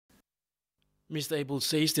Mr. Abel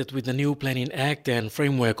says that with the new Planning Act and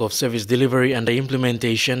framework of service delivery and the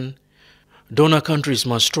implementation, donor countries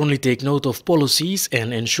must strongly take note of policies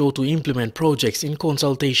and ensure to implement projects in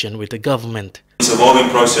consultation with the government. This evolving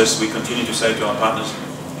process, we continue to say to our partners,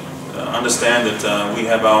 understand that we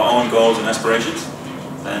have our own goals and aspirations,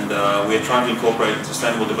 and we are trying to incorporate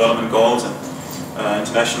sustainable development goals and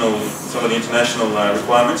some of the international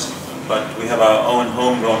requirements, but we have our own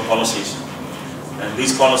homegrown policies. And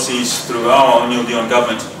these policies, through our New Zealand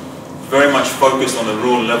government, very much focused on the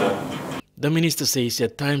rural level. The minister says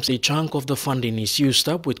at times a chunk of the funding is used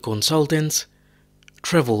up with consultants,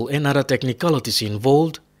 travel and other technicalities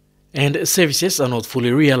involved, and services are not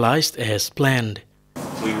fully realized as planned.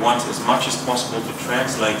 We want as much as possible to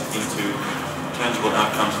translate into tangible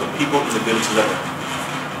outcomes for people in the village level.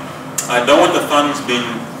 I don't want the funds being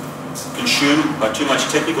consumed by too much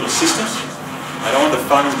technical assistance. I don't want the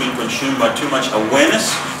funds being consumed by too much awareness.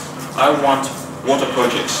 I want water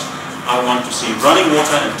projects. I want to see running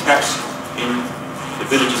water and taps in the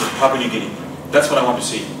villages of Papua New Guinea. That's what I want to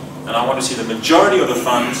see. And I want to see the majority of the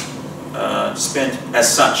funds spent as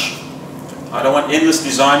such. I don't want endless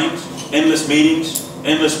designing, endless meetings,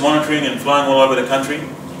 endless monitoring and flying all over the country,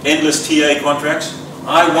 endless TA contracts.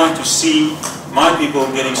 I want to see my people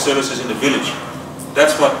getting services in the village.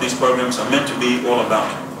 That's what these programs are meant to be all about.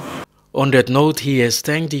 On that note, he has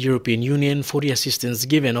thanked the European Union for the assistance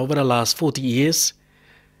given over the last 40 years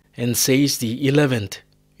and says the 11th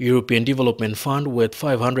European Development Fund worth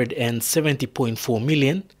 $570.4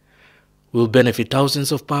 million will benefit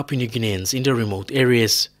thousands of Papua New Guineans in the remote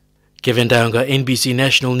areas. Kevin Daunga, NBC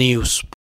National News.